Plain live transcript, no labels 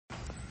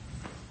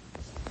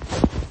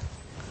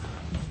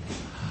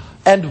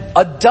And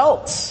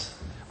adults,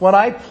 when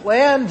I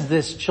planned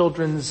this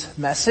children's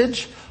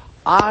message,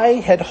 I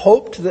had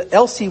hoped that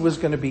Elsie was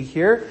going to be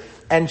here,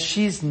 and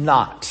she's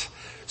not.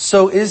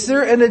 So is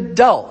there an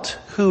adult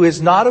who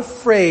is not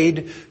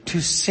afraid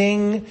to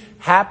sing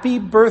happy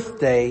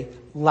birthday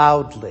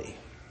loudly?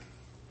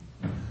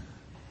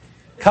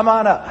 Come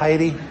on up,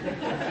 Heidi.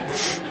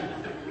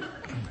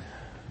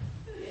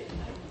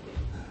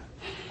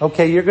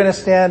 Okay, you're going to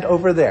stand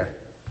over there.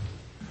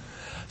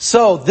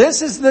 So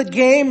this is the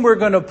game we're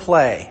going to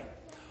play.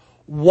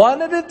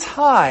 One at a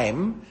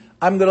time,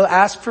 I'm going to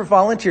ask for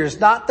volunteers.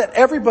 Not that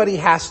everybody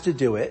has to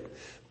do it,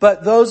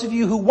 but those of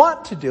you who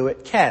want to do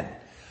it can.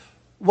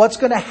 What's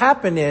going to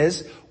happen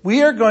is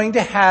we are going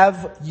to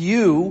have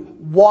you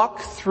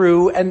walk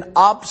through an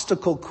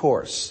obstacle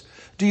course.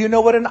 Do you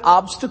know what an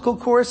obstacle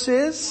course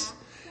is?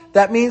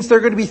 That means there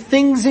are going to be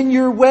things in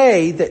your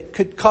way that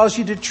could cause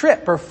you to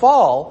trip or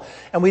fall,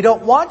 and we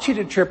don't want you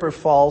to trip or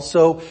fall,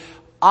 so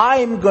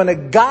I'm going to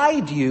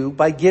guide you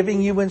by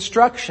giving you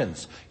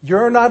instructions.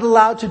 You're not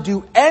allowed to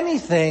do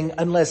anything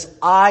unless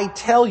I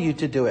tell you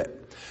to do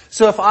it.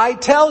 So if I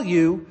tell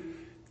you,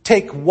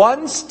 take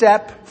one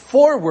step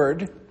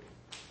forward,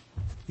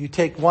 you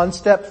take one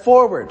step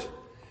forward.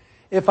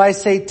 If I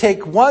say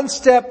take one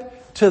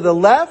step to the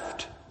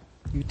left,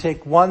 you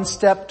take one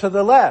step to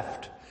the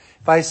left.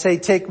 If I say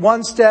take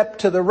one step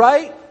to the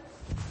right,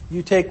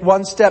 you take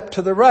one step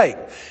to the right.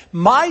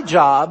 My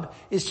job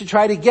is to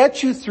try to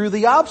get you through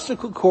the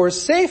obstacle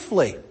course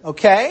safely,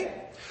 okay?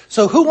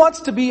 So who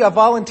wants to be a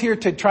volunteer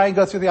to try and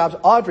go through the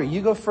obstacle? Audrey,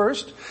 you go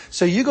first.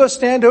 So you go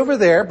stand over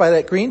there by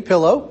that green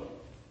pillow.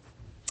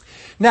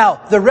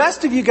 Now, the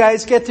rest of you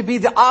guys get to be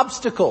the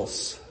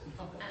obstacles.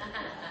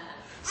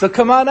 So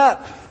come on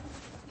up.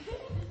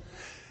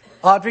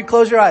 Audrey,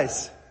 close your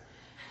eyes.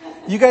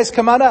 You guys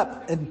come on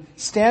up and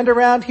stand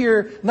around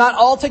here, not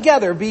all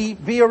together,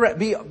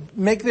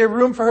 make there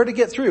room for her to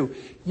get through.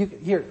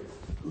 Here,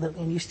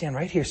 Lillian, you stand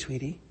right here,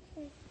 sweetie.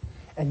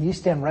 And you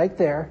stand right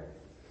there.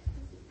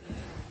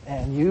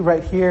 And you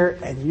right here,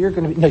 and you're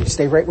gonna you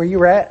stay right where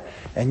you're at,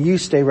 and you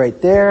stay right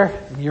there,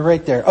 and you're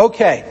right there.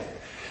 Okay.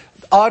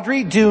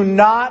 Audrey, do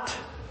not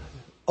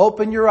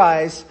open your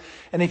eyes.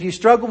 And if you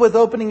struggle with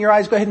opening your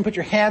eyes, go ahead and put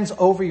your hands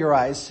over your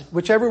eyes,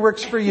 whichever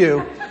works for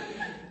you.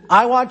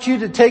 I want you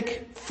to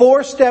take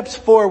 4 steps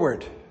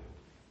forward.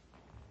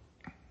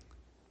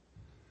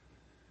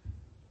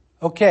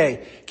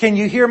 Okay. Can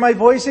you hear my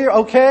voice here?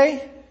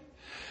 Okay.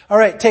 All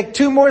right. Take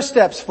 2 more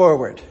steps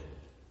forward.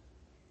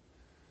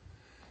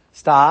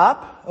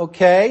 Stop.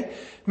 Okay.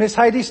 Miss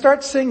Heidi,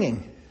 start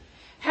singing.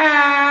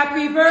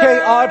 Happy birthday.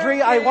 Okay,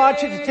 Audrey, I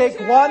want you to take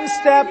 1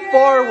 step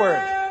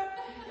forward.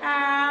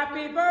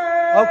 Happy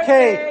birthday.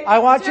 Okay, I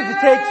want you to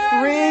take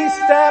 3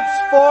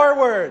 steps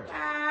forward.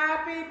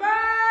 Happy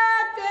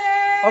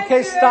birthday.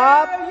 Okay,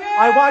 stop.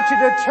 I want you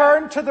to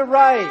turn to the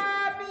right.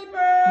 Happy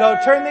birthday. No,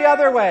 turn the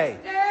other way.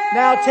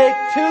 Now take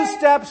 2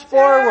 steps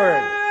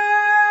forward.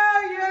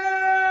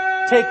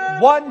 Take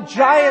 1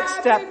 giant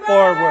step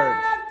forward.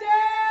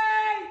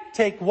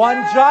 Take 1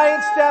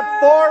 giant step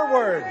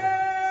forward.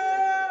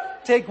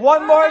 Take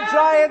 1 more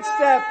giant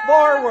step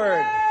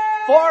forward.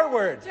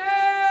 Forward.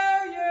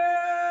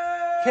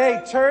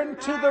 Okay, turn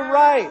to the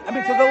right. To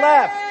the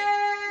left.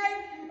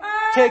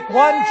 Take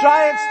 1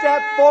 giant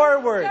step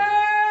forward.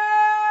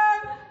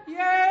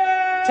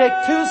 Take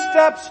 2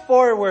 steps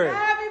forward.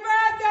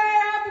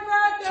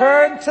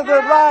 Turn to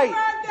the right.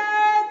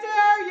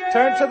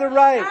 Turn to the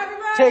right.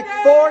 Take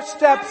 4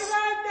 steps.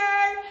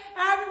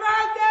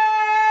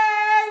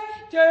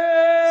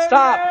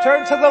 Stop.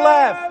 Turn to the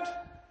left.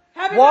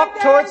 Walk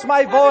towards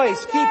my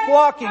voice. Keep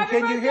walking.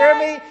 Can you hear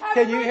me?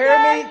 Can you hear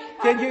me?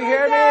 Can you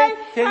hear me?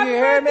 Can you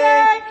hear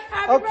me?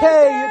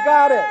 Okay, you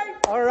got it.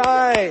 All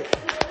right.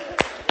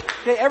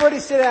 Okay, everybody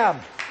sit down.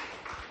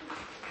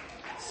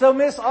 So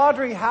Miss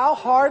Audrey, how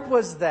hard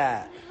was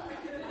that?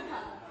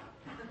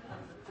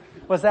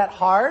 Was that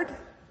hard?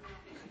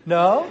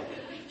 No?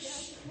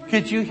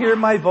 Could you hear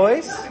my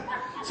voice?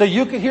 So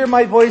you could hear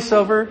my voice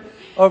over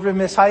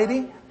Miss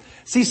Heidi?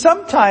 See,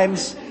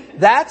 sometimes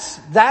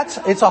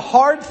it's a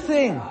hard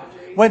thing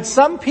when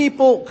some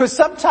people, because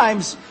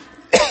sometimes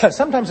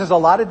there's a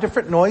lot of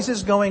different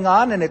noises going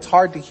on and it's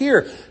hard to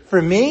hear.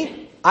 For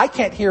me, I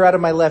can't hear out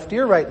of my left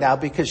ear right now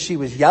because she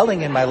was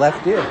yelling in my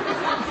left ear.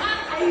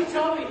 You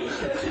told me.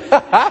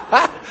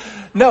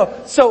 No,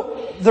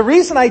 so the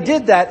reason I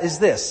did that is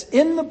this.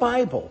 In the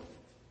Bible,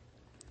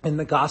 in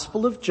the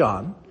Gospel of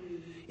John,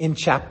 in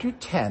chapter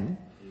 10,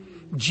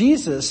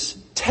 Jesus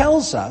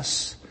tells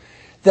us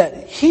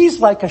that he's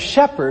like a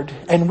shepherd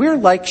and we're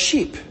like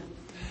sheep.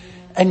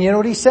 And you know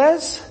what he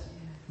says?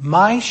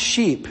 My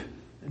sheep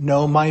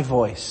know my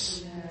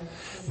voice.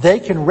 They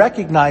can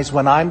recognize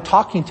when I'm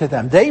talking to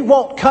them. They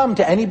won't come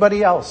to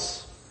anybody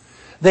else.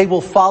 They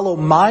will follow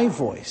my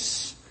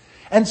voice.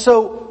 And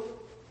so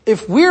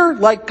if we're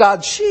like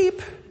God's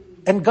sheep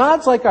and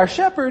God's like our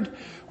shepherd,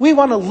 we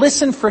want to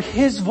listen for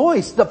his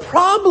voice. The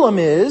problem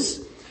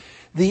is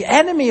the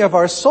enemy of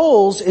our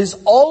souls is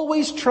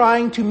always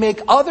trying to make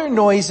other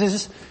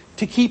noises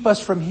to keep us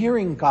from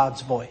hearing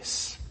God's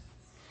voice.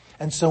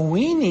 And so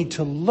we need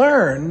to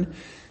learn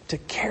to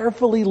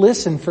carefully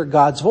listen for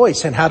God's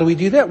voice. And how do we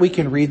do that? We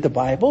can read the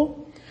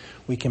Bible.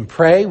 We can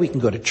pray. We can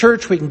go to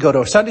church. We can go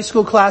to a Sunday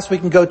school class. We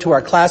can go to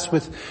our class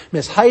with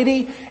Miss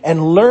Heidi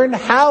and learn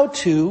how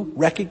to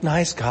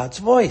recognize God's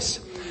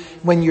voice.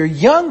 When you're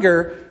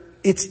younger,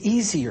 it's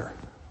easier.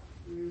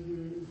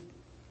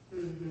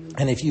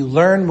 And if you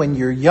learn when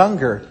you're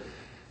younger,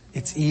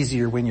 it's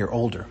easier when you're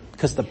older.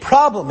 Because the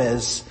problem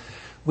is,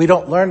 we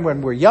don't learn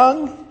when we're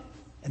young,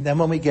 and then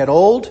when we get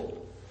old,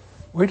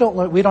 we don't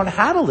know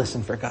how to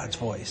listen for God's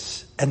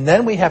voice. And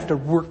then we have to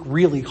work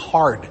really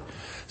hard.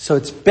 So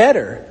it's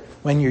better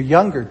when you're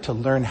younger to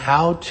learn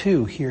how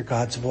to hear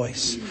God's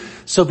voice.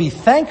 So be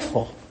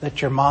thankful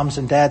that your moms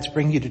and dads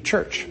bring you to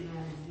church.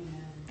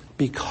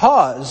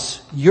 Because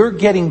you're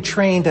getting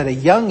trained at a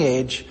young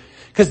age,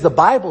 because the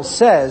Bible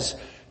says,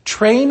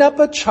 train up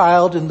a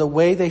child in the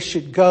way they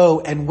should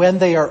go, and when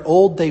they are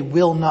old, they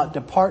will not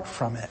depart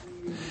from it.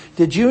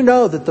 Did you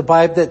know that the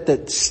Bible,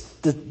 that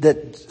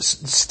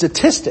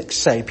statistics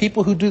say,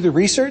 people who do the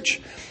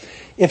research,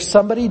 if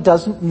somebody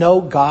doesn't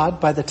know God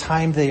by the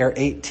time they are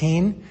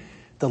 18,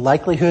 the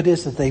likelihood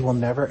is that they will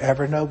never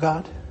ever know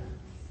God?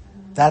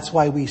 That's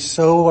why we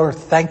so are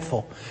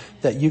thankful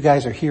that you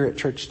guys are here at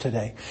church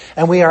today.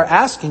 And we are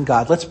asking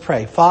God, let's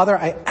pray. Father,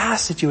 I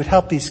ask that you would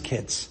help these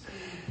kids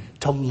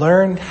to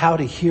learn how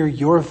to hear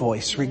your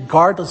voice,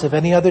 regardless of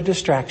any other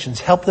distractions.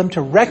 Help them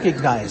to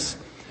recognize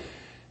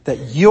that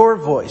your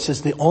voice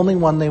is the only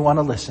one they want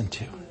to listen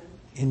to.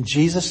 In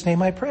Jesus'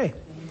 name I pray.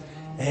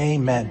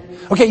 Amen.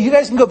 Okay, you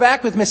guys can go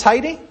back with Miss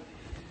Heidi.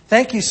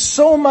 Thank you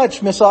so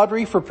much, Miss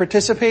Audrey, for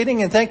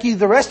participating, and thank you,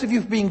 the rest of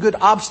you, for being good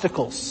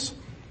obstacles.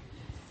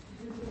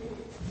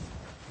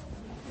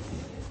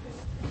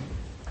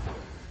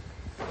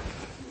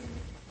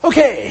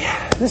 Okay,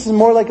 this is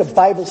more like a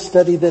Bible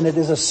study than it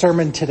is a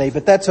sermon today,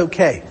 but that's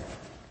okay.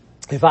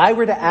 If I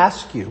were to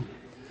ask you,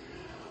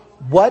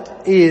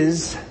 what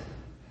is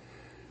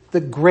the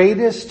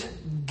greatest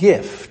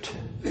gift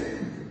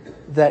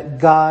that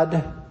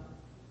God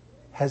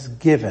has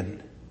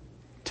given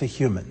to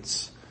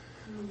humans?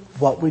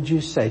 What would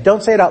you say?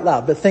 Don't say it out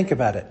loud, but think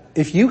about it.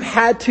 If you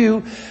had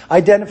to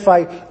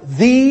identify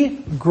the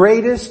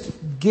greatest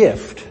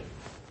gift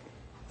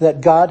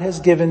that God has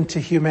given to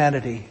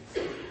humanity,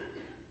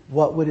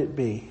 what would it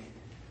be?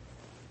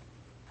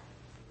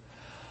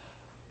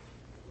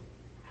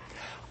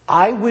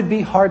 I would be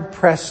hard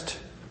pressed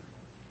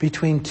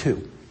between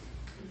two,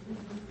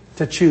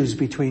 to choose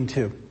between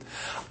two.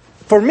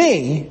 For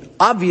me,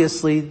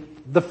 obviously,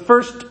 the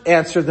first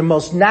answer, the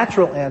most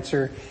natural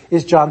answer,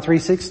 is John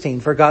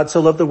 3:16. For God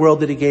so loved the world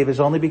that he gave his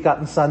only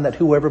begotten Son, that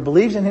whoever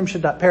believes in him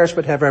should not perish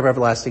but have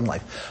everlasting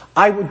life.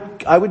 I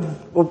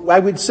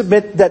would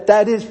submit that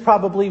that is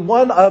probably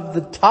one of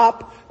the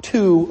top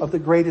two of the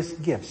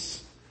greatest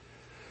gifts.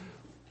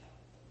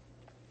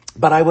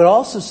 But I would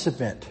also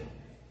submit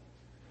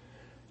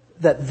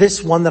that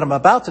this one that I'm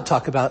about to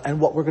talk about, and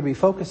what we're going to be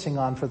focusing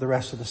on for the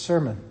rest of the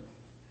sermon,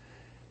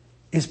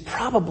 is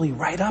probably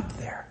right up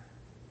there.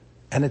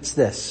 And it's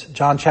this,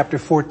 John chapter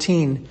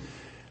 14,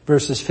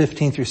 verses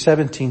 15 through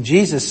 17.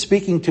 Jesus,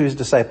 speaking to his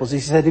disciples, he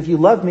said, if you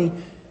love me,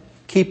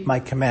 keep my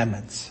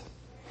commandments.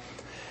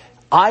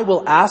 I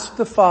will ask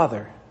the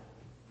Father,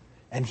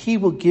 and he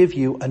will give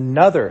you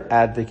another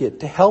advocate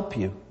to help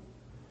you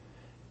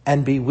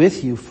and be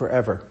with you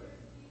forever.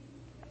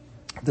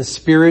 The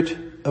Spirit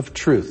of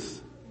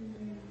truth.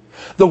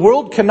 The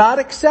world cannot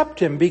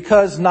accept him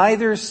because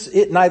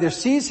it neither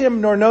sees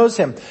him nor knows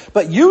him.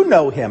 But you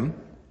know him,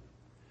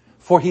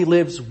 for he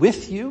lives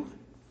with you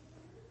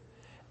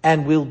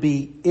and will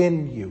be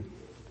in you.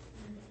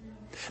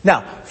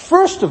 Now,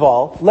 first of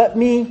all, let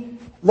me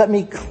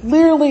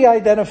clearly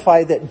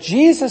identify that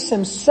Jesus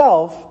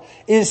himself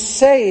is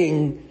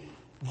saying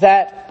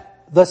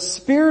that the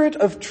Spirit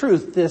of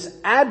truth, this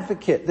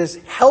advocate, this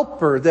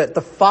helper that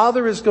the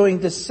Father is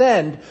going to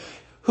send,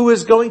 who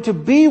is going to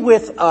be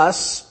with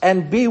us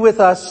and be with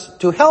us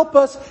to help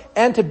us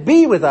and to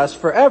be with us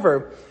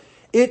forever,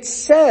 it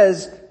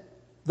says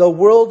the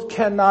world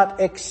cannot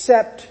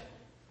accept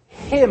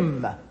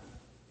him,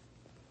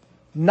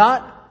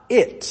 not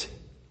it.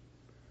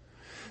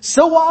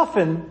 So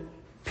often,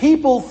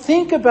 people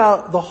think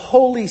about the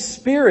Holy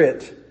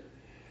Spirit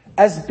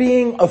as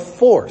being a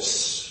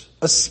force,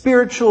 a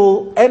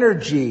spiritual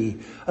energy,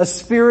 a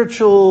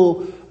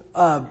spiritual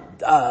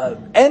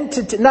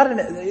entity.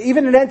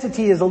 Even an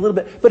entity is a little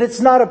bit, but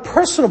it's not a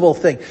personable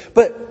thing.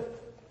 But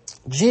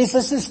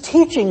Jesus'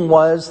 teaching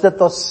was that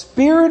the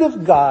Spirit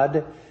of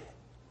God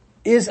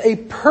is a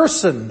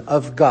person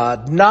of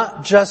God,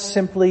 not just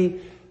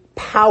simply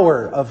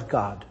power of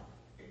God.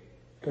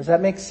 Does that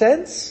make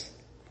sense?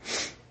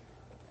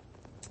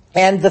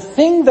 And the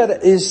thing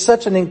that is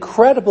such an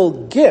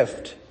incredible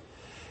gift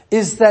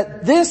is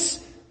that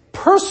this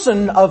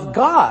person of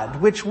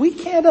God, which we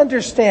can't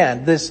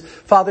understand, this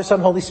Father,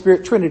 Son, Holy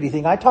Spirit, Trinity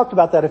thing. I talked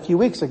about that a few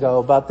weeks ago,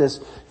 about this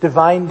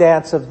divine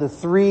dance of the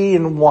three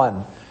in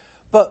one.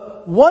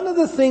 But one of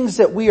the things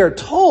that we are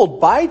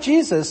told by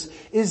Jesus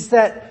is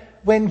that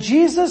when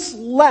Jesus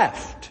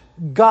left,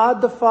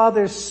 God the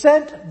Father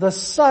sent the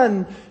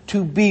Son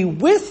to be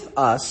with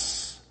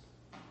us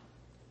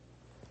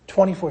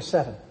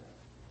 24/7.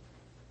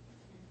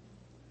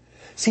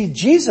 See,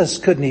 Jesus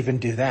couldn't even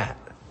do that.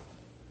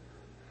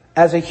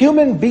 As a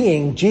human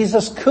being,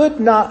 Jesus could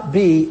not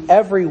be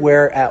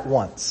everywhere at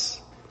once.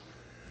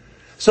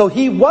 So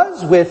he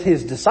was with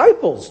his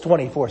disciples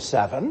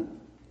 24/7,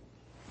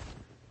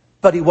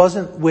 but he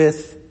wasn't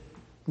with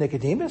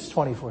Nicodemus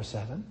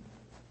 24/7.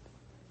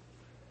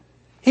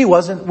 He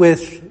wasn't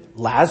with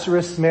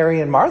Lazarus,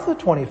 Mary, and Martha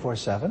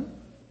 24/7.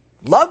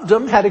 Loved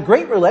them, had a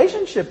great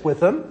relationship with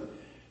them,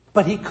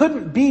 but he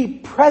couldn't be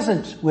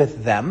present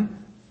with them.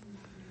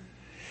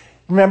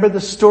 Remember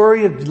the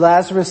story of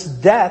Lazarus'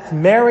 death?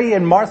 Mary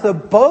and Martha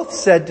both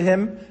said to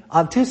him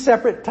on 2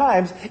 separate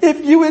times,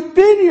 if you had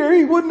been here,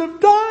 he wouldn't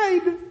have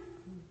died.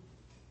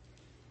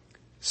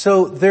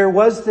 So there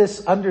was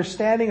this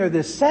understanding or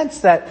this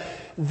sense that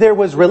there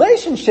was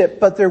relationship,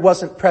 but there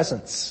wasn't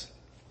presence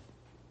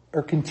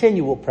or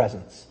continual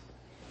presence.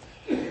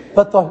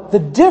 But the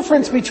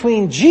difference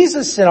between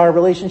Jesus and our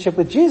relationship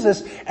with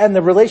Jesus and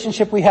the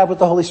relationship we have with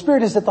the Holy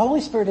Spirit is that the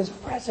Holy Spirit is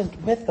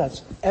present with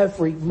us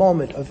every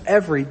moment of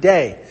every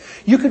day.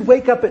 You could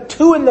wake up at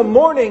 2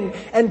 a.m.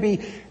 and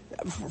be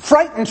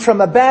frightened from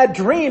a bad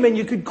dream, and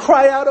you could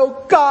cry out,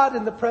 oh God,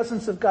 and the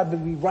presence of God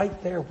would be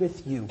right there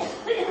with you.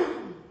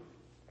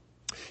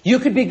 You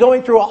could be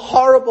going through a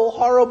horrible,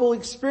 horrible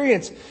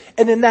experience,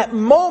 and in that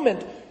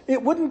moment,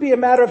 it wouldn't be a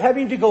matter of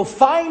having to go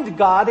find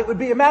God. It would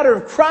be a matter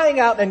of crying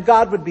out, and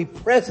God would be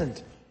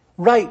present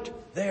right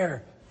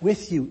there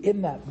with you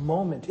in that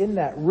moment, in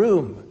that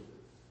room.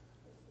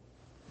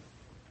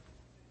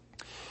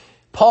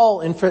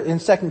 Paul in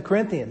 2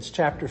 Corinthians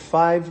chapter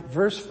 5,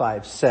 verse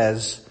 5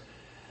 says,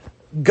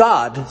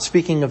 God,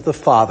 speaking of the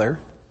Father,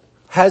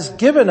 has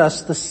given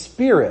us the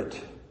Spirit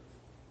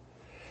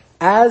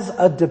as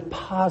a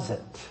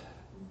deposit,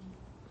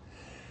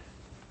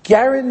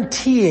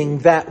 guaranteeing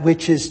that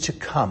which is to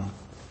come.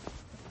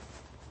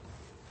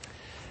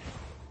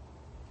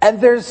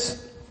 And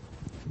there's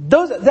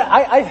those,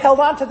 I've held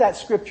on to that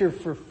scripture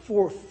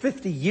for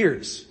 50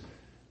 years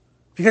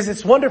because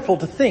it's wonderful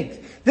to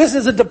think. This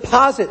is a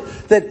deposit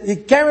that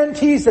it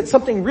guarantees that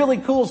something really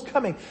cool is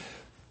coming.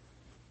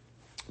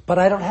 But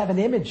I don't have an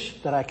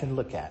image that I can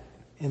look at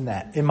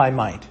in my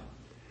mind.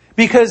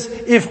 Because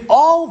if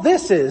all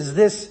this is,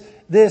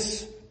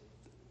 this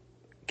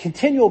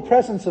continual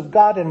presence of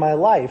God in my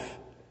life,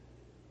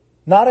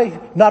 not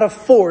a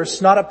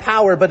force, not a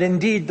power, but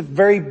indeed the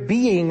very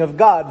being of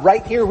God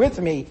right here with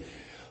me,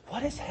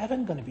 what is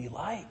heaven going to be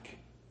like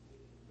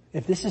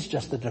if this is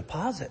just a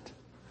deposit?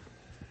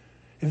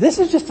 If this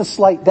is just a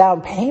slight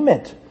down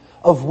payment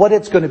of what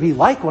it's going to be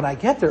like when I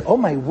get there, oh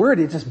my word,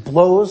 it just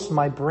blows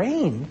my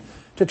brain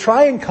to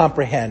try and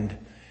comprehend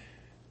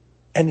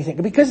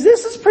anything. Because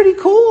this is pretty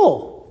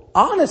cool.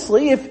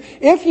 Honestly,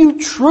 if you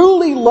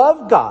truly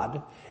love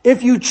God,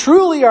 if you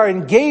truly are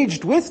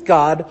engaged with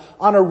God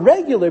on a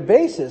regular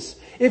basis,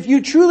 if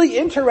you truly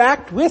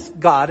interact with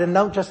God and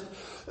don't just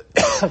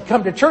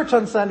come to church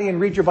on Sunday and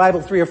read your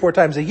Bible 3 or 4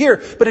 times a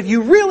year, but if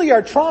you really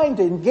are trying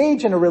to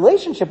engage in a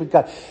relationship with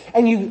God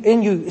and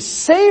you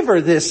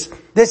savor this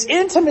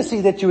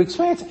intimacy that you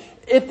experience,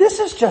 if this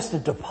is just a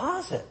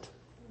deposit,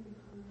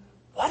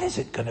 what is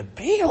it going to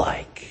be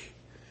like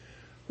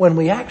when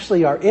we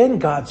actually are in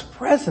God's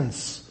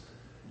presence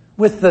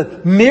with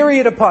the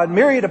myriad upon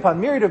myriad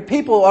upon myriad of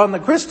people on the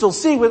crystal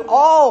sea, with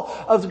all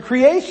of the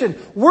creation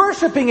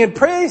worshiping and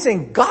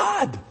praising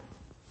God?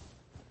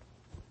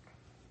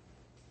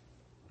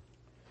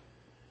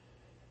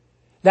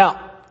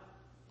 Now,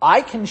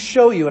 I can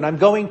show you, and I'm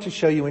going to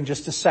show you in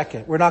just a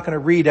second. We're not going to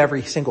read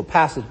every single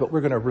passage, but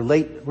we're going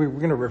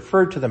to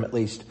refer to them at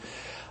least.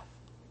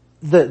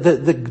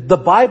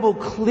 The Bible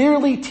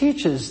clearly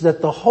teaches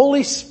that the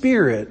Holy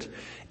Spirit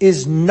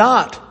is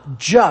not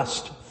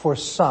just for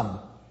some.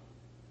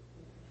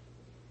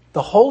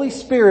 The Holy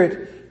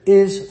Spirit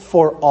is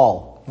for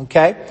all.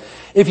 Okay?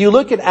 If you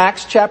look at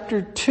Acts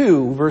chapter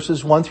 2,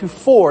 verses 1 through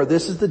 4,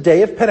 this is the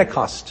day of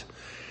Pentecost.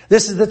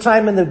 This is the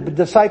time when the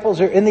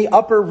disciples are in the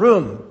upper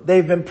room.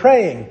 They've been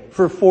praying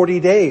for 40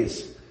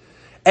 days.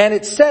 And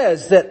it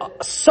says that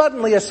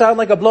suddenly a sound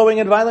like a blowing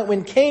and violent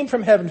wind came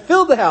from heaven,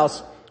 filled the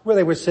house where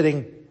they were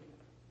sitting.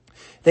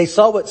 They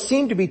saw what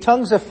seemed to be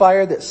tongues of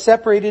fire that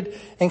separated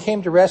and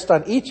came to rest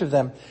on each of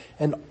them.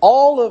 And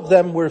all of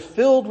them were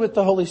filled with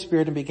the Holy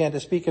Spirit and began to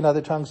speak in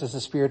other tongues as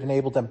the Spirit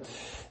enabled them.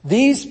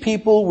 These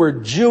people were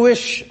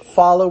Jewish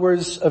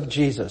followers of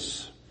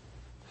Jesus.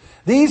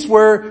 These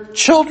were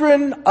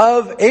children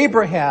of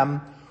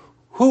Abraham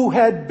who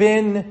had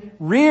been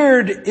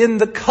reared in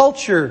the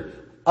culture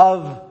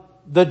of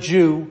the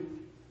Jew,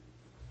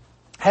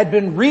 had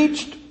been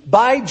reached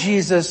by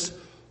Jesus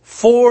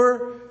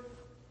for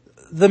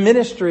the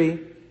ministry,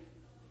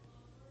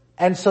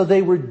 and so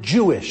they were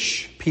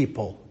Jewish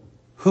people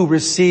who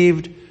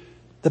received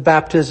the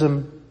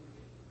baptism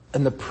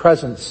and the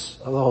presence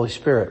of the Holy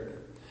Spirit.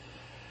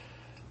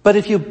 But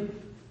if you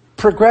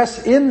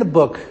progress in the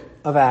book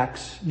of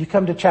Acts, you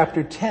come to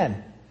chapter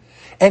 10.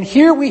 And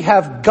here we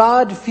have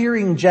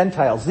God-fearing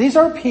Gentiles. These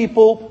are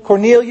people,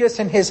 Cornelius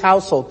and his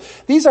household.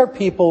 These are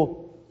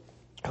people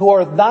who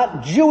are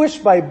not Jewish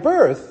by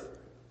birth.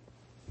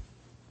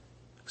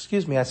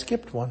 Excuse me, I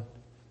skipped one.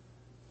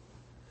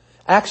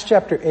 Acts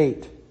chapter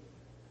 8.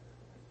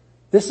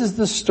 This is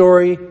the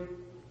story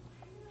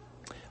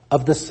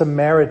of the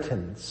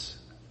Samaritans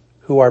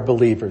who are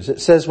believers.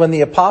 It says, when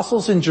the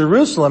apostles in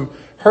Jerusalem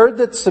heard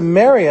that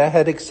Samaria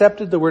had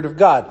accepted the word of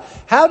God.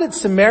 How did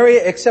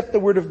Samaria accept the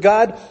word of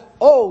God?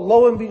 Oh,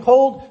 lo and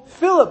behold,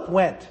 Philip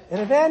went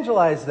and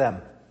evangelized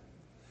them.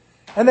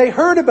 And they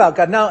heard about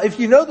God. Now, if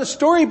you know the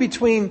story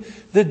between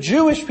the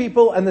Jewish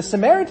people and the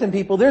Samaritan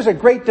people, there's a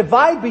great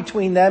divide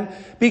between them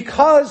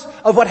because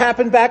of what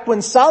happened back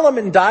when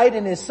Solomon died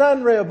and his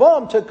son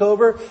Rehoboam took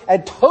over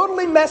and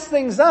totally messed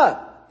things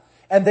up.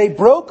 And they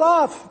broke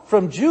off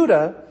from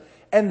Judah,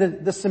 and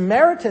the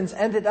Samaritans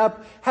ended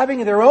up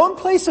having their own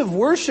place of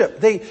worship.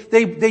 They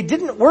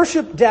didn't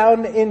worship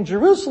down in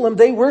Jerusalem.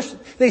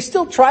 They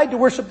still tried to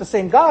worship the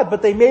same God,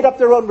 but they made up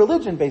their own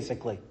religion,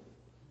 basically.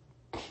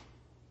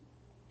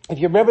 If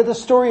you remember the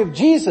story of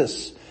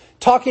Jesus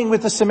talking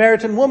with the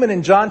Samaritan woman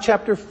in John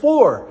chapter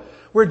 4,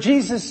 where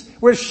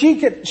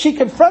she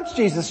confronts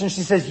Jesus and she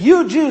says,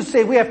 you Jews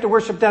say we have to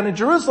worship down in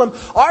Jerusalem.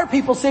 Our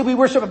people say we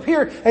worship up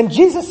here. And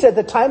Jesus said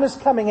the time is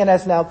coming and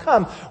has now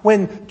come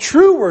when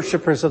true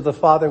worshipers of the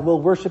Father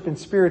will worship in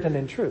spirit and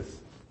in truth.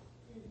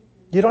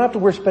 You don't have to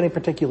worship any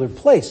particular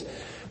place.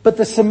 But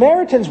the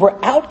Samaritans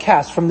were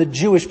outcasts from the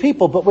Jewish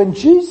people. But when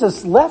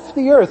Jesus left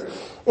the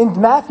earth,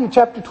 in Matthew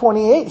chapter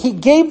 28, he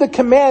gave the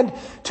command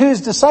to his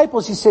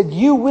disciples. He said,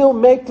 you will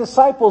make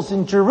disciples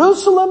in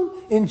Jerusalem,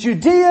 in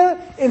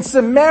Judea, in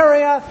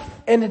Samaria,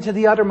 and into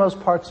the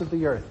uttermost parts of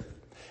the earth.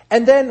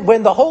 And then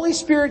when the Holy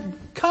Spirit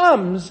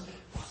comes,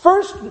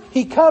 first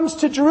he comes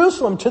to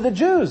Jerusalem, to the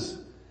Jews.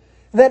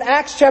 Then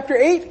Acts chapter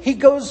 8, he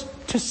goes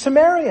to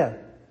Samaria,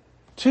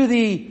 to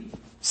the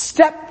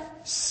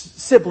step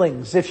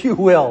siblings, if you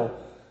will,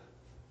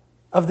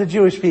 of the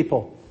Jewish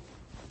people.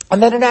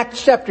 And then in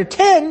Acts chapter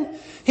 10,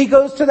 he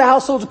goes to the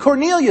household of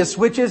Cornelius,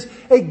 which is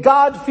a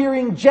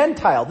God-fearing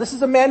Gentile. This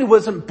is a man who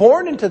wasn't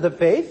born into the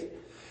faith.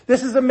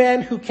 This is a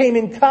man who came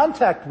in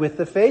contact with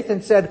the faith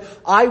and said,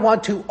 I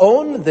want to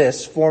own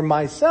this for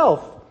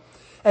myself.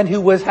 And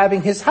who was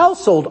having his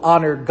household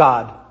honor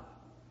God.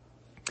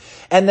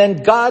 And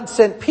then God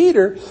sent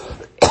Peter,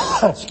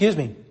 excuse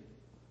me,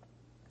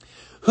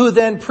 who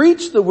then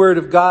preached the word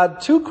of God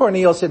to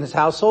Cornelius and his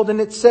household.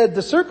 And it said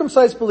the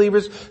circumcised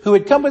believers who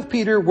had come with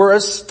Peter were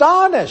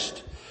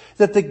astonished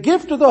that the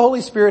gift of the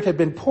Holy Spirit had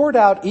been poured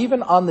out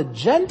even on the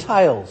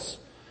Gentiles,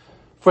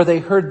 for they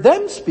heard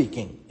them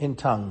speaking in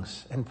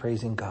tongues and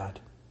praising God.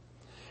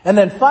 And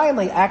then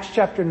finally, Acts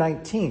chapter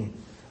 19.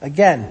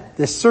 Again,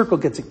 this circle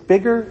gets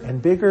bigger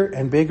and bigger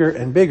and bigger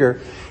and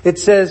bigger. It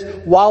says,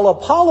 while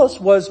Apollos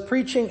was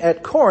preaching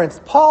at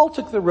Corinth, Paul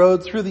took the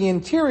road through the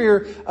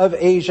interior of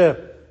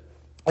Asia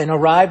and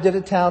arrived at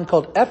a town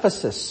called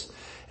Ephesus.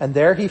 And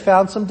there he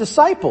found some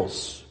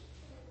disciples,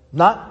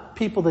 not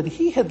people that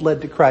he had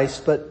led to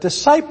Christ, but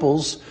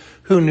disciples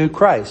who knew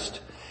Christ.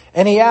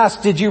 And he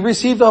asked, did you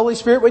receive the Holy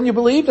Spirit when you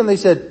believed? And they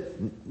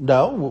said,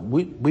 no,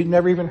 we've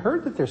never even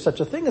heard that there's such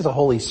a thing as a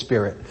Holy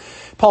Spirit.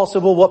 Paul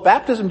said, well, what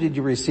baptism did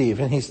you receive?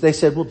 And they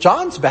said, well,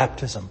 John's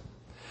baptism.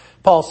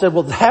 Paul said,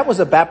 well, that was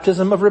a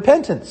baptism of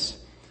repentance.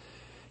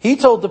 He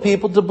told the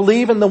people to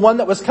believe in the one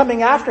that was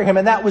coming after him,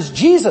 and that was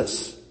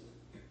Jesus.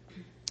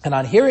 And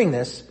on hearing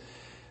this,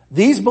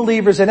 these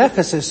believers in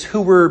Ephesus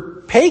who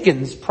were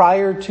pagans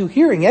prior to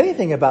hearing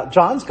anything about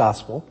John's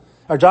gospel,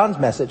 or John's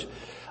message,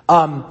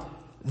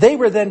 they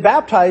were then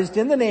baptized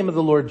in the name of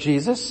the Lord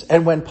Jesus.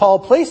 And when Paul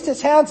placed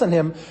his hands on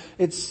him,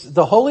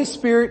 the Holy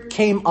Spirit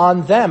came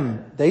on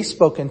them. They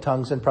spoke in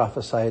tongues and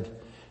prophesied.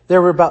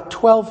 There were about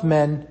 12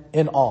 men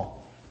in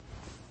all.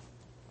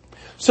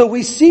 So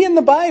we see in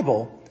the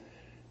Bible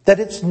that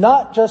it's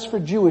not just for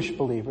Jewish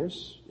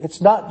believers.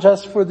 It's not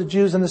just for the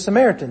Jews and the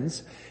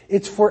Samaritans.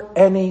 It's for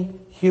any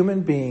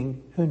human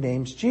being who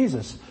names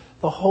Jesus.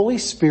 The Holy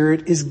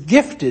Spirit is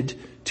gifted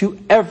to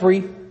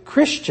every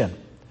Christian.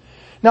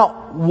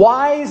 Now,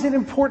 why is it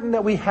important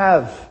that we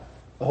have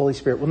the Holy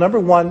Spirit? Well, number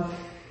one,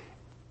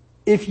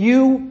 if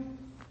you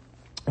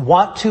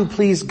want to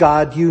please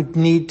God, you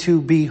need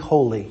to be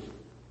holy.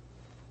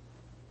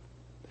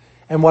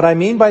 And what I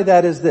mean by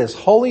that is this.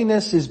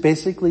 Holiness is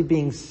basically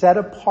being set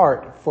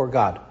apart for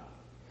God.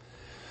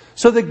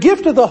 So the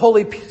gift of the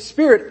Holy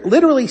Spirit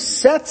literally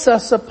sets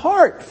us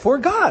apart for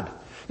God.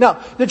 Now,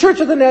 the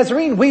Church of the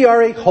Nazarene, we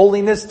are a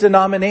holiness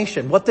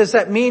denomination. What does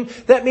that mean?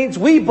 That means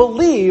we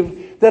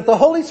believe that the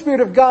Holy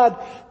Spirit of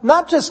God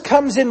not just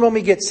comes in when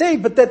we get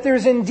saved, but that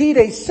there's indeed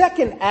a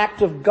second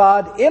act of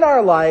God in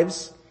our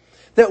lives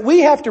that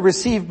we have to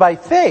receive by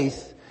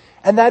faith.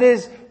 And that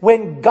is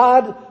when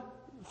God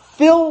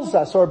fills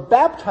us or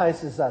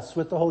baptizes us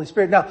with the Holy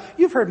Spirit. Now,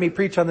 you've heard me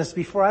preach on this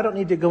before. I don't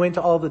need to go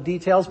into all the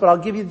details, but I'll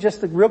give you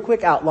just a real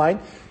quick outline.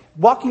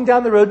 Walking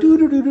down the road,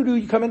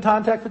 you come in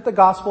contact with the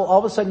gospel. All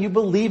of a sudden you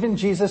believe in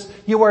Jesus.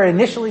 You are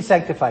initially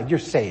sanctified. You're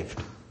saved.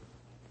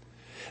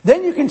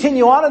 Then you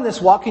continue on in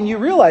this walk and you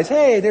realize,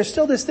 hey, there's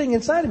still this thing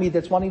inside of me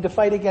that's wanting to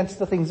fight against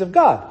the things of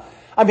God.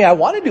 I mean, I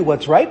want to do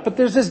what's right, but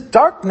there's this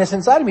darkness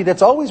inside of me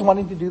that's always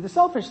wanting to do the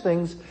selfish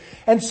things.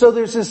 And so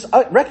there's this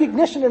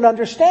recognition and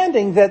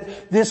understanding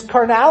that this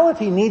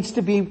carnality needs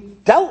to be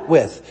dealt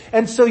with.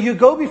 And so you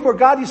go before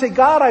God, you say,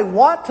 God, I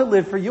want to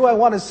live for you. I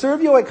want to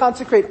serve you. I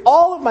consecrate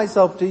all of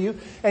myself to you.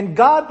 And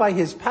God, by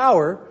his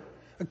power,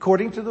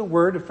 according to the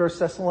word of 1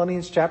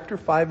 Thessalonians chapter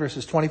 5,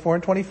 verses 24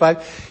 and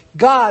 25,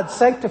 God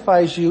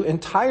sanctifies you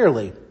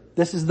entirely.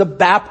 This is the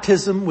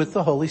baptism with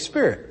the Holy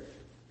Spirit.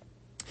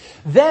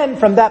 Then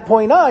from that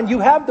point on, you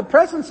have the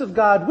presence of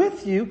God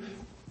with you,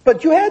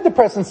 but you had the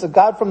presence of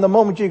God from the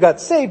moment you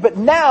got saved, but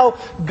now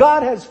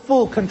God has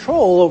full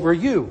control over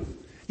you.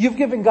 You've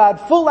given God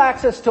full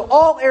access to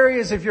all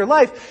areas of your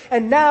life,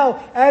 and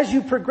now as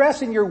you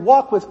progress in your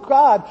walk with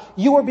God,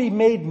 you are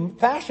being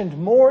fashioned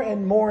more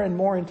and more and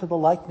more into the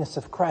likeness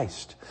of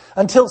Christ,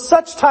 until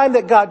such time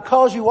that God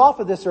calls you off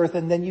of this earth,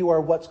 and then you are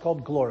what's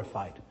called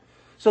glorified.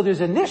 So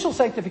there's initial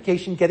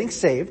sanctification, getting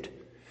saved,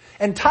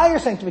 entire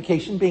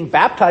sanctification, being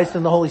baptized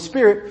in the Holy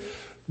Spirit,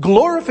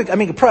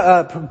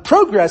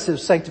 progressive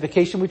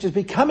sanctification, which is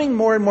becoming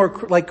more and more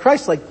like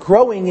Christ, like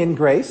growing in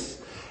grace,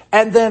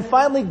 and then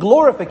finally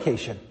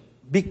glorification,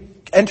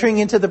 entering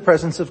into the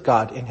presence of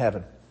God in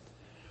heaven.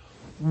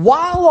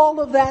 While all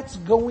of that's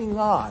going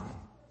on,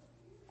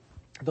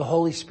 the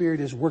Holy Spirit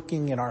is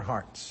working in our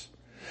hearts.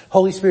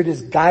 Holy Spirit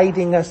is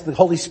guiding us. The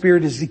Holy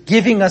Spirit is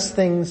giving us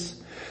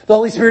things. The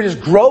Holy Spirit is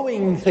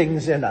growing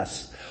things in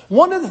us.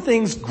 One of the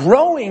things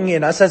growing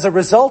in us as a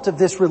result of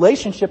this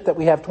relationship that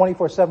we have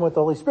 24/7 with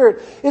the Holy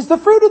Spirit is the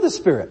fruit of the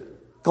Spirit.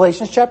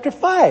 Galatians chapter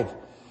 5.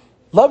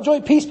 Love,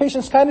 joy, peace,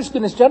 patience, kindness,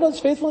 goodness, gentleness,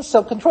 faithfulness,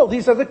 self-control.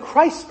 These are the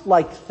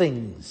Christ-like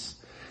things.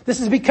 This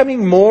is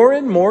becoming more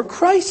and more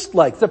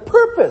Christ-like. The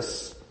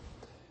purpose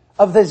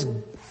of this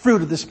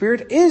fruit of the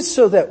Spirit is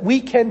so that we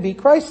can be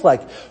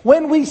Christ-like.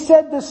 When we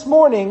said this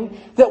morning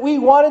that we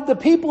wanted the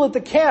people at the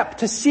camp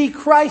to see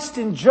Christ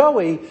in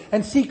Joey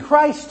and see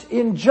Christ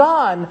in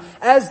John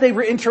as they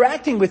were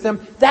interacting with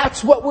them,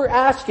 that's what we're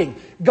asking.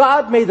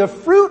 God, may the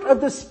fruit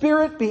of the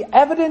Spirit be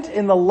evident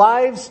in the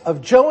lives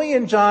of Joey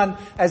and John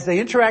as they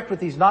interact with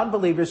these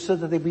non-believers so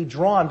that they be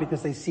drawn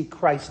because they see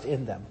Christ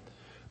in them.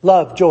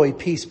 Love, joy,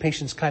 peace,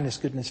 patience, kindness,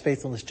 goodness,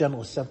 faithfulness,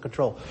 gentleness,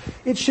 self-control.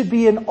 It should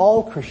be in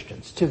all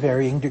Christians to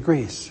varying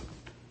degrees.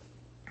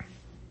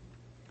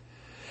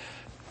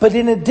 But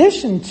in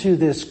addition to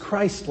this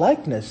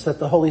Christ-likeness that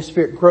the Holy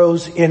Spirit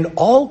grows in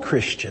all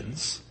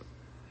Christians,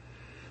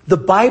 the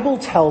Bible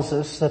tells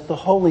us that the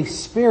Holy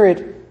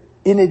Spirit,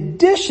 in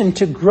addition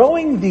to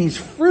growing these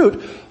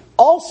fruit,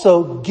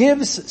 also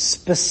gives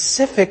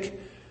specific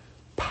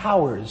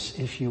powers,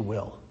 if you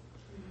will.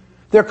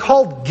 They're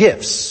called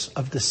gifts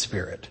of the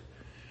Spirit.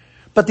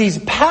 But these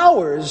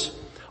powers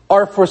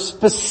are for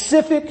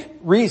specific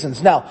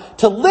reasons. Now,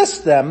 to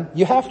list them,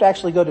 you have to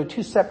actually go to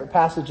two separate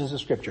passages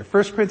of Scripture.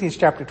 1 Corinthians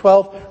chapter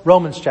 12,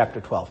 Romans chapter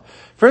 12.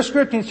 1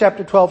 Corinthians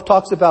chapter 12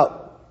 talks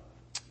about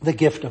the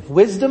gift of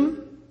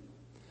wisdom,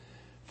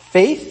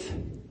 faith,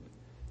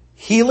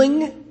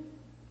 healing,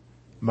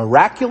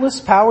 miraculous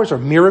powers or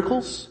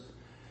miracles,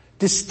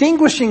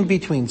 distinguishing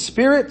between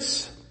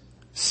spirits,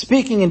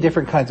 speaking in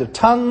different kinds of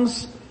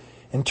tongues,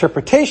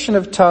 interpretation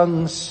of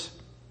tongues.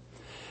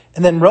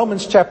 And then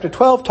Romans chapter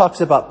 12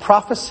 talks about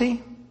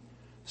prophecy,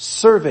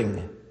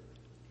 serving,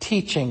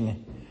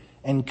 teaching,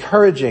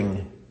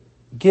 encouraging,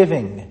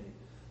 giving,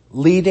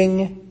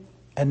 leading,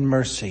 and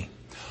mercy.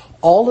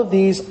 All of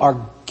these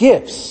are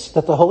gifts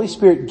that the Holy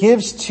Spirit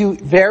gives to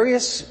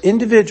various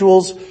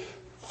individuals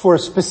for a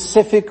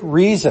specific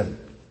reason.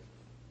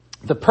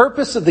 The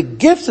purpose of the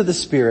gifts of the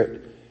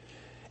Spirit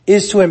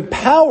is to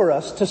empower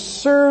us to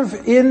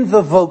serve in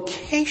the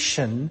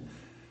vocation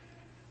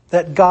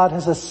that God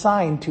has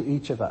assigned to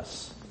each of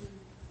us.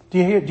 Do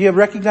you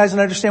recognize and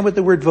understand what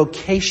the word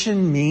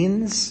vocation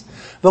means?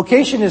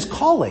 Vocation is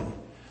calling.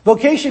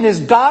 Vocation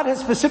is God has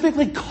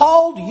specifically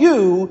called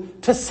you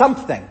to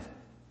something.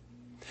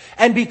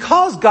 And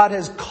because God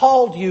has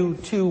called you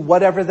to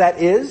whatever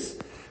that is,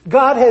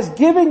 God has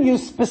given you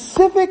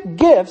specific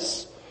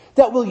gifts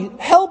that will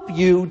help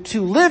you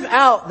to live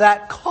out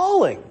that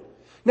calling.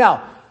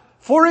 Now,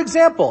 for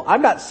example,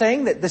 I'm not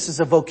saying that this is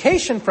a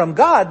vocation from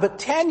God, but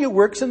Tanya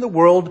works in the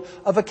world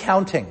of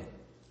accounting.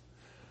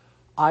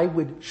 I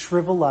would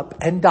shrivel up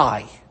and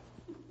die.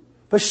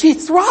 But she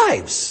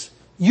thrives.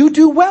 You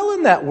do well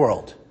in that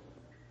world.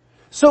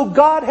 So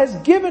God has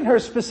given her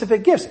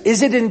specific gifts.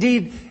 Is it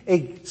indeed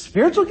a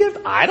spiritual gift?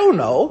 I don't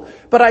know.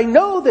 But I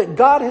know that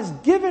God has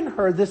given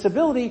her this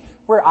ability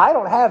where I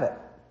don't have it.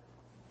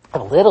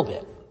 A little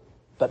bit,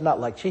 but not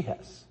like she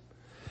has.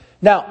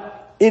 Now,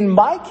 in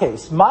my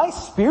case, my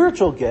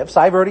spiritual gifts,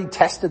 I've already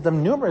tested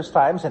them numerous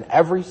times, and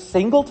every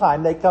single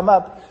time they come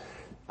up,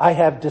 I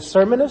have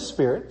discernment of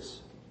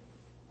spirits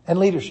and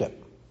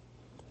leadership.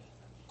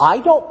 I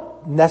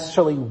don't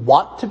necessarily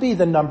want to be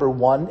the number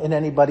one in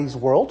anybody's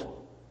world,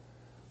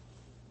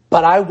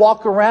 but I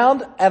walk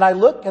around and I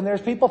look and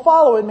there's people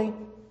following me.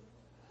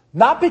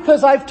 Not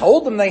because I've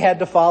told them they had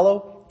to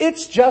follow.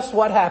 It's just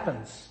what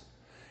happens.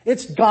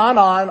 It's gone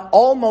on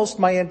almost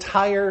my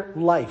entire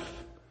life.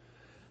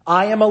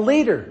 I am a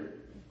leader.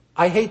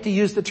 I hate to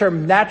use the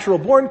term natural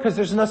born because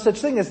there's no such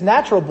thing as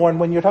natural born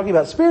when you're talking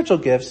about spiritual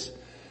gifts.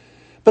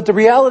 But the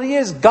reality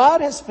is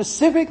God has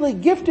specifically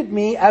gifted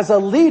me as a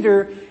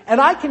leader, and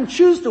I can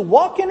choose to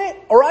walk in it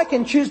or I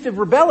can choose to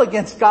rebel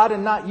against God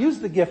and not use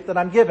the gift that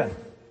I'm given.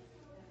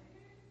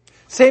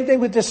 Same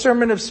thing with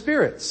discernment of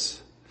spirits.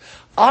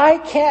 I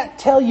can't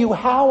tell you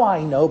how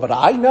I know, but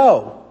I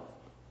know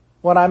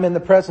when I'm in the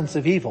presence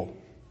of evil.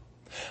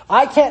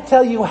 I can't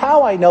tell you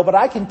how I know, but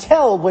I can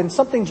tell when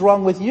something's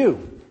wrong with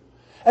you.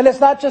 And it's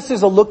not just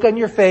there's a look on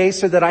your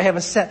face or that I have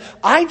a sense.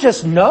 I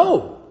just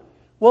know.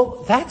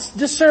 Well, that's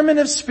discernment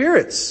of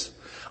spirits.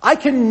 I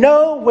can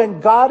know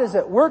when God is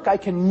at work. I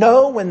can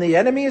know when the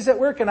enemy is at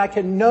work. And I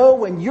can know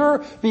when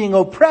you're being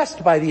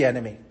oppressed by the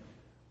enemy.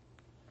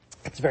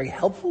 It's very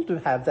helpful to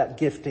have that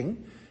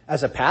gifting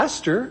as a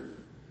pastor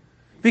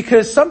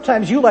because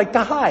sometimes you like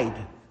to hide.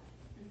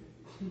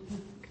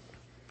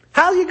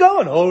 How are you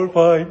going? Oh,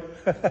 fine.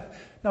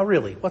 No,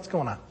 really, what's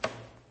going on?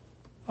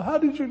 Well, how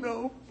did you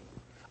know?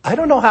 I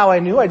don't know how I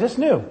knew, I just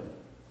knew.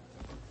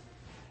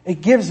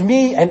 It gives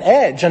me an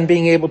edge on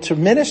being able to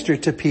minister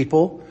to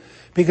people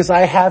because I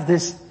have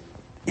this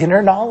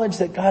inner knowledge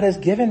that God has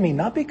given me,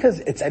 not because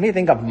it's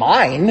anything of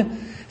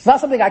mine. It's not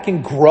something I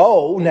can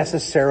grow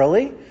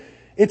necessarily.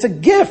 It's a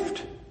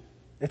gift.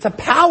 It's a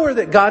power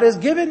that God has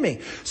given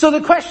me. So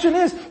the question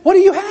is, what do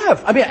you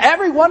have? I mean,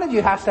 every one of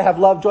you has to have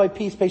love, joy,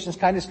 peace, patience,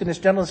 kindness, goodness,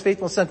 gentleness,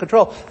 faithfulness,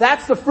 self-control.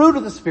 That's the fruit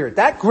of the Spirit.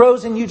 That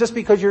grows in you just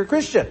because you're a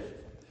Christian.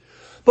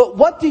 But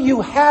what do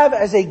you have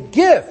as a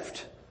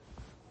gift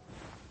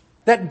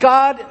that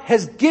God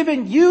has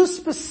given you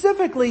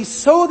specifically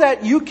so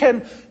that you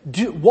can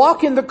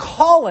walk in the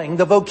calling,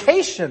 the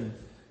vocation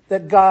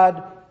that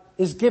God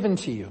is given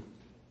to you?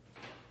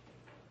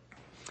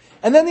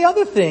 And then the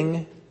other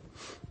thing,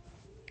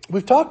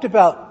 we've talked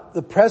about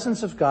the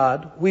presence of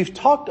God. We've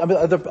talked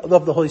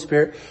of the Holy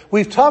Spirit.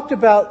 We've talked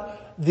about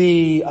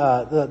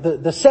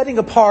the setting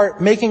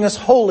apart, making us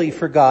holy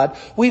for God.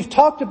 We've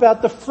talked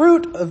about the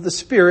fruit of the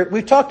Spirit.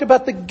 We've talked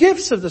about the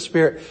gifts of the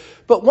Spirit.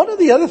 But one of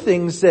the other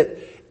things that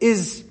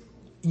is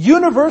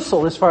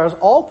universal as far as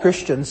all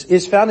Christians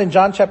is found in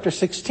John chapter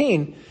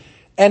 16.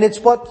 And it's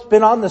what's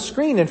been on the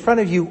screen in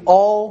front of you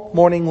all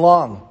morning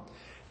long.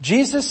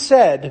 Jesus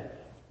said,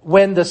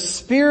 when the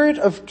Spirit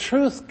of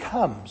truth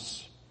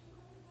comes,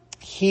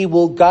 He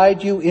will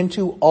guide you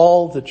into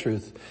all the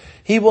truth.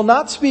 He will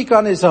not speak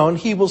on His own.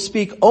 He will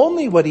speak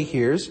only what He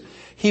hears.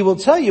 He will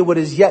tell you what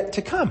is yet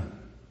to come.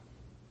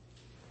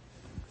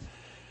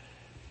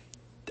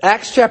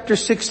 Acts chapter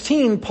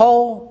 16,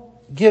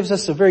 Paul gives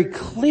us a very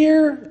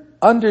clear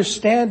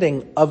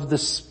understanding of the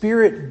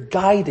Spirit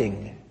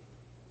guiding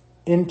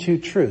into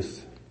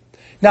truth.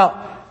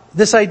 Now,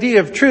 this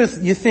idea of truth,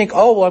 you think,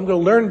 oh, well, I'm going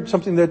to learn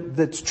something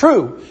that's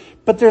true.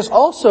 But there's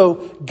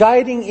also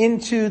guiding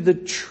into the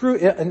true,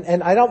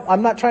 and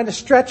I'm not trying to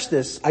stretch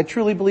this. I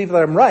truly believe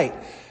that I'm right.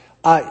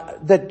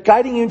 That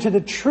guiding you into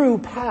the true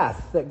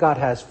path that God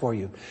has for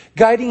you.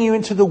 Guiding you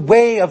into the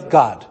way of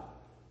God.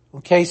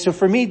 Okay, so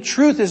for me,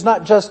 truth is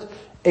not just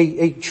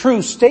a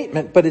true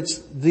statement, but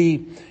it's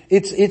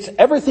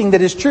everything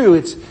that is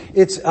true.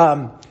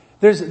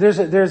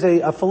 There's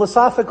a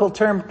philosophical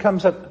term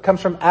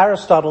comes from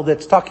Aristotle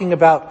that's talking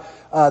about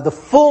the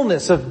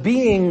fullness of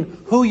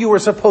being who you were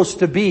supposed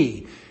to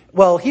be.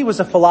 Well, he was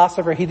a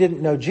philosopher. He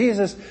didn't know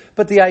Jesus.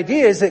 But the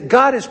idea is that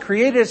God has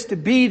created us to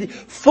be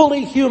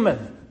fully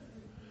human.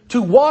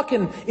 To walk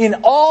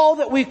in all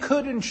that we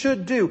could and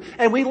should do.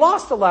 And we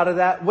lost a lot of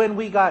that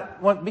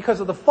because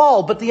of the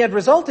fall. But the end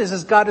result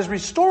is God is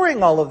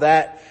restoring all of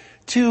that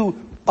to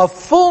a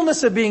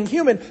fullness of being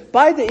human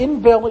by the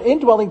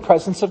indwelling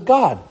presence of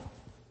God.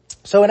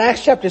 So in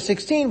Acts chapter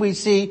 16, we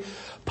see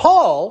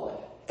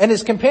Paul and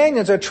his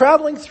companions are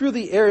traveling through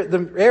the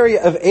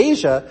area of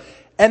Asia,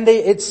 and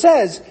it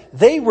says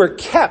they were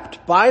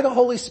kept by the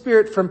Holy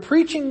Spirit from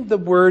preaching the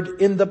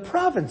word in the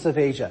province of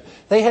Asia.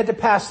 They had to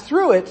pass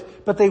through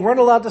it, but they weren't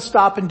allowed to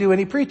stop and do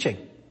any preaching.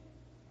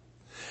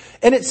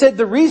 And it said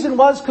the reason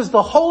was because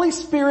the Holy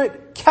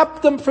Spirit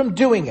kept them from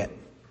doing it.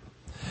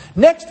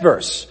 Next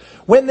verse.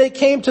 When they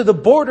came to the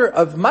border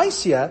of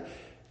Mysia,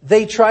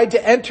 they tried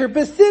to enter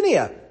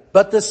Bithynia.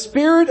 But the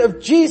Spirit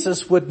of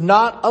Jesus would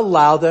not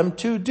allow them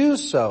to do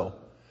so.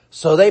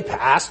 So they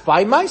passed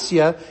by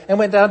Mysia and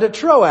went down to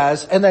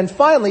Troas. And then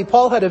finally,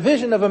 Paul had a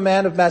vision of a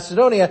man of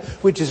Macedonia,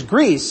 which is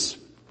Greece,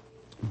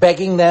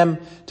 begging them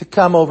to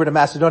come over to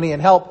Macedonia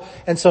and help.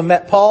 And so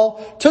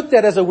Paul took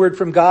that as a word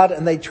from God,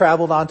 and they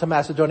traveled on to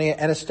Macedonia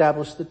and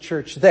established the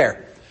church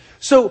there.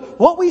 So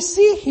what we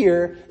see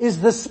here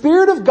is the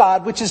Spirit of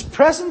God, which is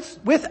present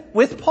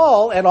with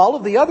Paul and all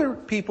of the other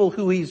people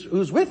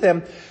who's with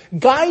him,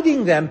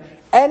 guiding them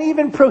and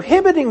even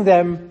prohibiting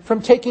them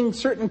from taking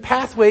certain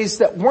pathways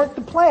that weren't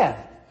the plan.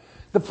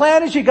 The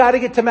plan is you got to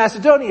get to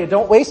Macedonia.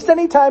 Don't waste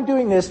any time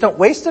doing this. Don't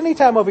waste any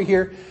time over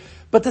here.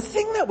 But the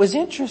thing that was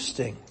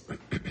interesting,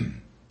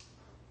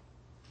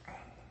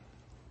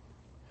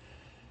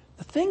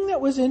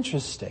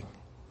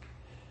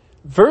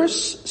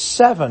 Verse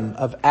 7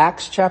 of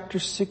Acts chapter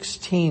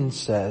 16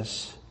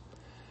 says,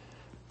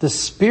 the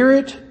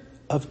Spirit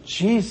of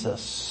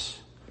Jesus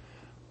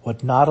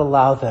would not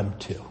allow them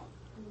to.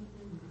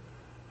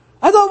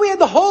 I thought we had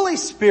the Holy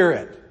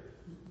Spirit.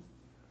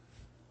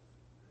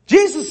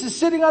 Jesus is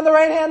sitting on the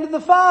right hand of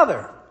the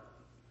Father.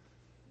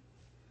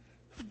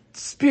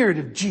 Spirit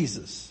of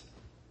Jesus.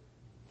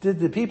 Did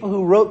the people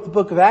who wrote the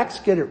book of Acts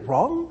get it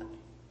wrong?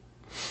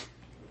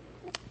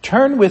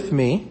 Turn with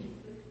me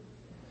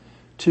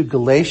to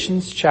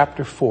Galatians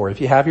chapter 4,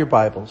 if you have your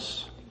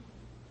Bibles.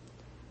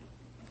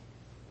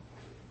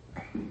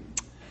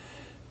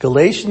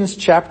 Galatians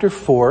chapter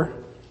 4,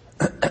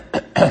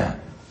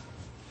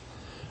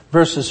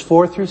 verses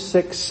 4 through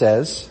 6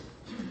 says,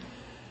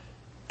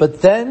 but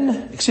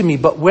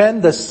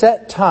when the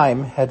set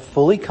time had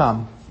fully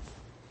come,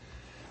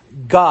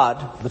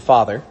 God, the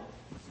Father,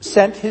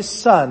 sent his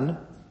Son,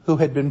 who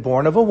had been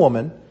born of a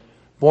woman,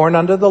 born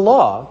under the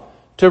law,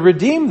 to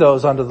redeem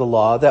those under the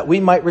law, that we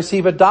might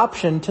receive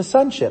adoption to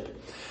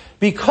sonship.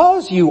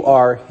 Because you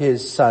are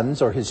his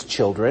sons or his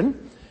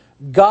children,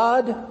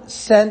 God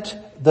sent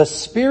the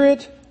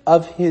Spirit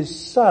of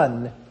his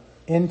Son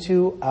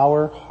into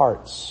our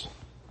hearts.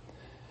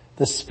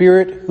 The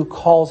Spirit who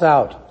calls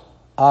out,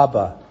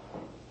 Abba,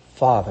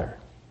 Father.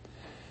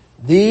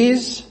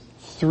 These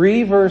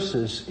 3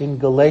 verses in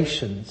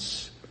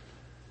Galatians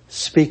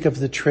speak of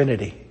the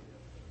Trinity.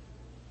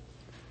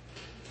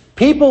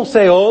 People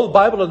say, oh, the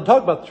Bible doesn't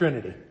talk about the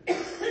Trinity.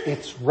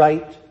 It's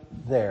right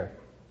there.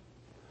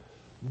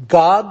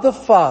 God the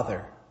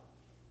Father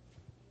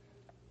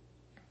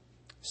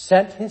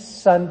sent his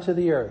Son to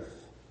the earth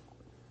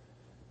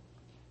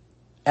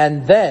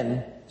and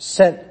then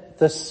sent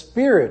the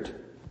Spirit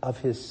of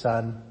his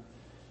Son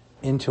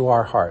into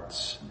our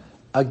hearts.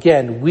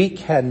 Again, we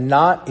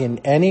cannot in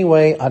any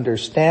way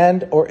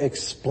understand or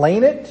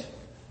explain it,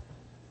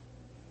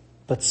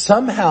 but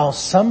somehow,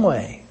 some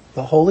way,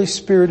 the Holy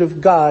Spirit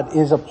of God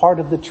is a part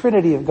of the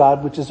Trinity of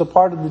God, which is a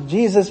part of the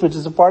Jesus, which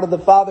is a part of the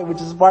Father,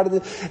 which is a part of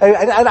the...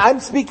 And I'm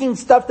speaking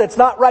stuff that's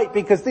not right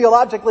because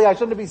theologically I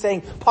shouldn't be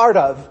saying part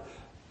of,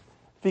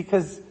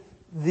 because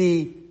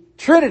the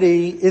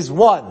Trinity is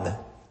one.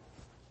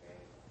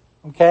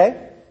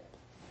 Okay?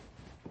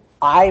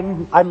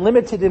 I'm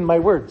limited in my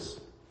words.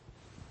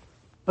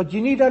 But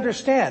you need to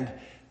understand,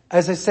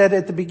 as I said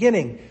at the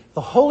beginning, the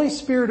Holy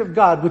Spirit of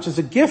God, which is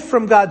a gift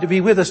from God to be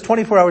with us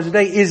 24 hours a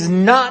day, is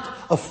not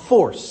a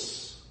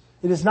force.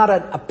 It is not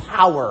a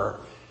power.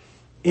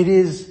 It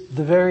is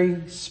the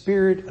very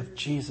Spirit of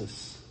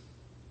Jesus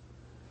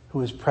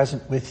who is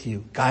present with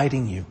you,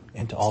 guiding you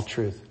into all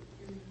truth.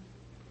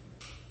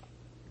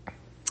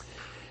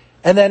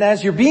 And then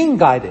as you're being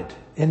guided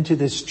into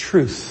this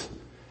truth,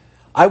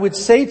 I would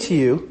say to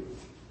you,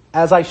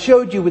 as I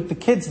showed you with the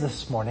kids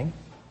this morning,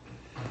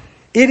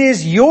 it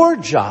is your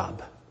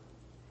job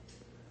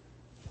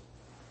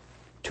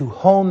to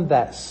hone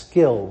that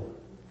skill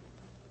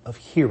of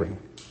hearing.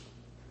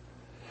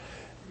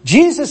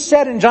 Jesus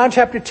said in John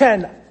chapter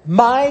 10,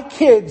 my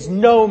kids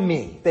know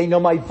me. They know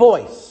my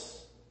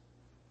voice.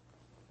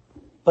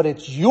 But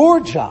it's your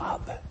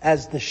job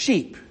as the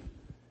sheep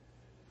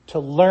to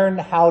learn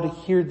how to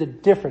hear the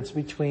difference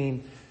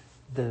between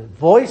the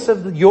voice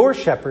of your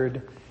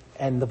shepherd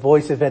and the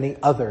voice of any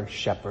other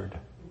shepherd.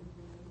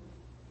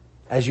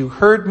 As you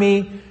heard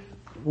me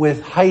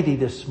with Heidi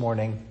this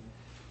morning,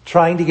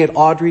 trying to get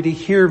Audrey to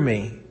hear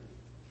me,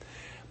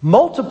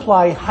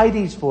 multiply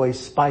Heidi's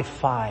voice by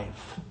 5.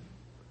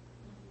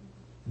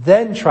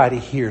 Then try to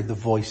hear the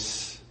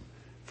voice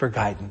for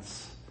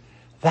guidance.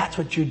 That's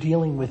what you're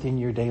dealing with in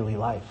your daily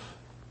life.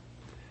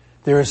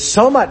 There is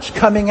so much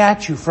coming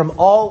at you from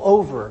all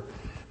over.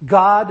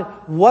 God,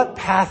 what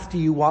path do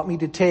you want me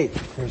to take?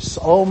 There's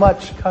so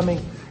much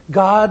coming.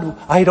 God,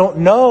 I don't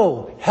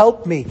know.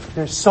 Help me.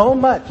 There's so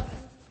much.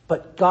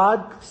 But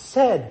God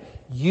said,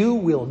 you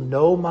will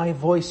know my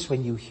voice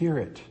when you hear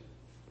it.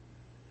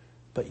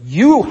 But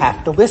you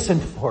have to listen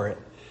for it.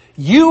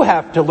 You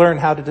have to learn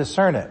how to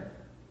discern it.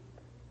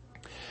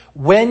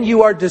 When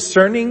you are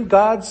discerning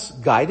God's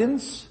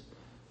guidance,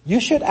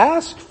 you should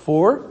ask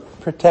for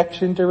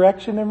protection,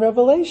 direction, and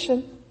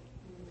revelation.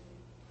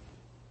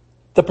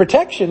 The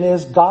protection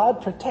is,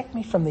 God, protect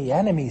me from the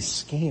enemy's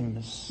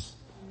schemes.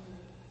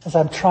 As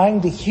I'm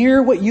trying to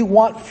hear what you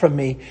want from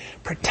me,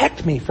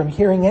 protect me from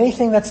hearing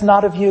anything that's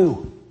not of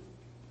you.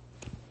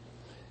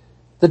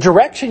 The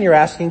direction you're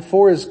asking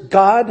for is,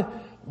 God,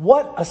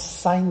 what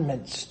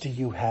assignments do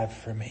you have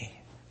for me?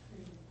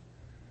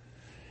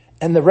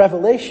 And the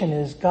revelation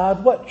is,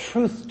 God, what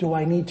truth do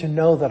I need to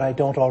know that I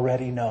don't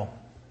already know?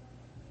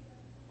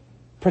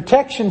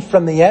 Protection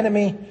from the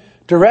enemy,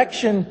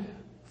 direction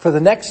for the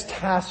next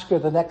task or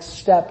the next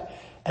step,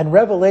 and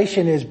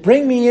revelation is,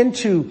 bring me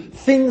into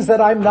things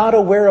that I'm not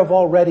aware of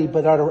already,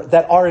 but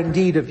that are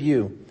indeed of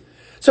you.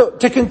 So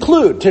to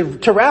conclude,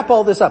 to wrap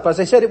all this up, as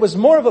I said, it was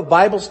more of a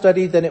Bible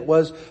study than it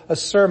was a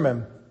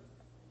sermon.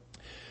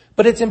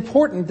 But it's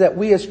important that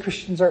we as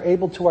Christians are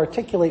able to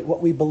articulate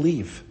what we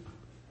believe.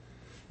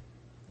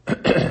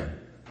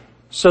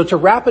 So to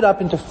wrap it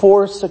up into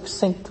 4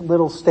 succinct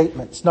little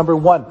statements. Number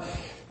 1,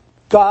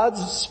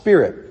 God's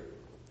Spirit,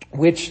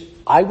 which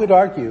I would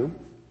argue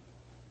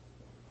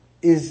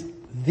is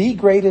the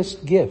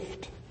greatest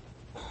gift,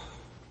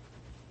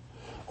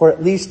 or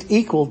at least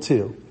equal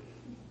to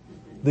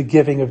the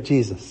giving of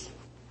Jesus.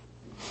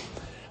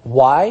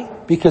 Why?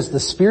 Because the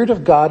Spirit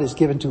of God is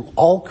given to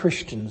all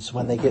Christians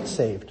when they get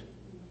saved.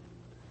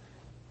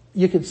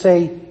 You could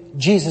say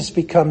Jesus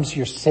becomes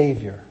your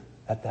Savior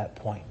at that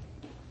point.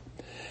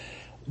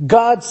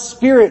 God's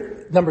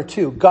Spirit, number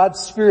 2, God's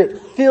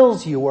Spirit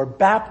fills you or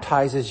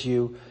baptizes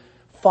you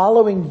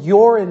following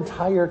your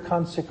entire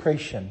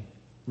consecration.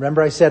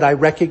 Remember I said I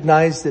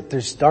recognize that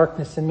there's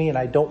darkness in me and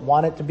I don't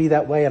want it to be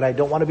that way and I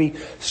don't want to be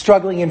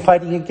struggling and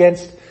fighting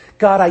against.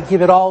 God, I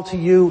give it all to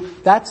you.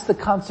 That's the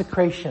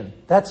consecration.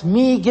 That's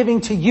me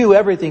giving to you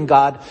everything,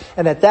 God.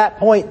 And at that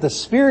point, the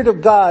Spirit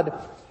of God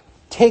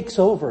takes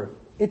over.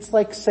 It's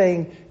like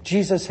saying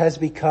Jesus has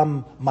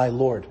become my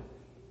Lord.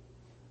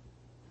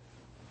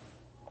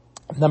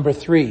 Number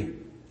 3,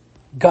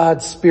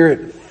 God's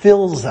Spirit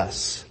fills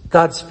us.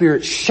 God's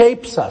Spirit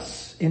shapes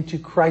us into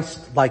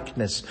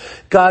Christ-likeness.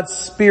 God's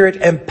Spirit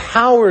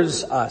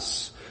empowers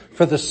us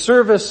for the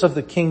service of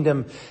the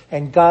kingdom,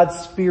 and God's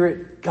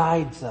Spirit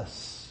guides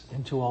us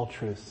into all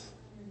truth.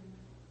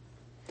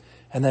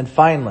 And then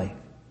finally,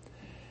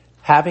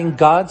 having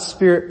God's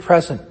Spirit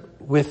present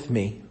with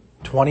me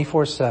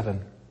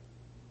 24/7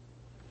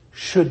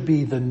 should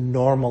be the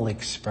normal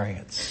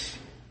experience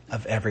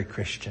of every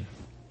Christian.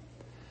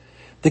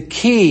 The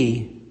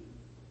key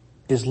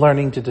is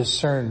learning to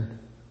discern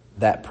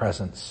that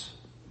presence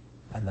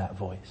and that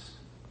voice.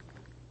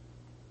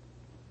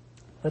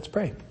 Let's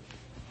pray.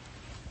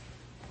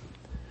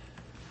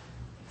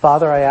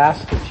 Father, I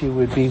ask that you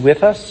would be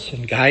with us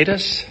and guide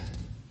us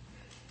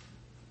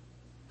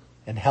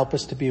and help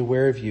us to be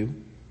aware of you.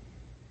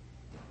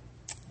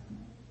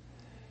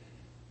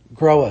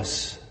 Grow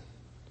us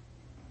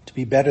to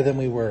be better than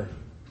we were.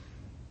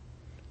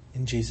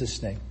 In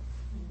Jesus' name,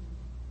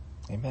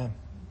 amen.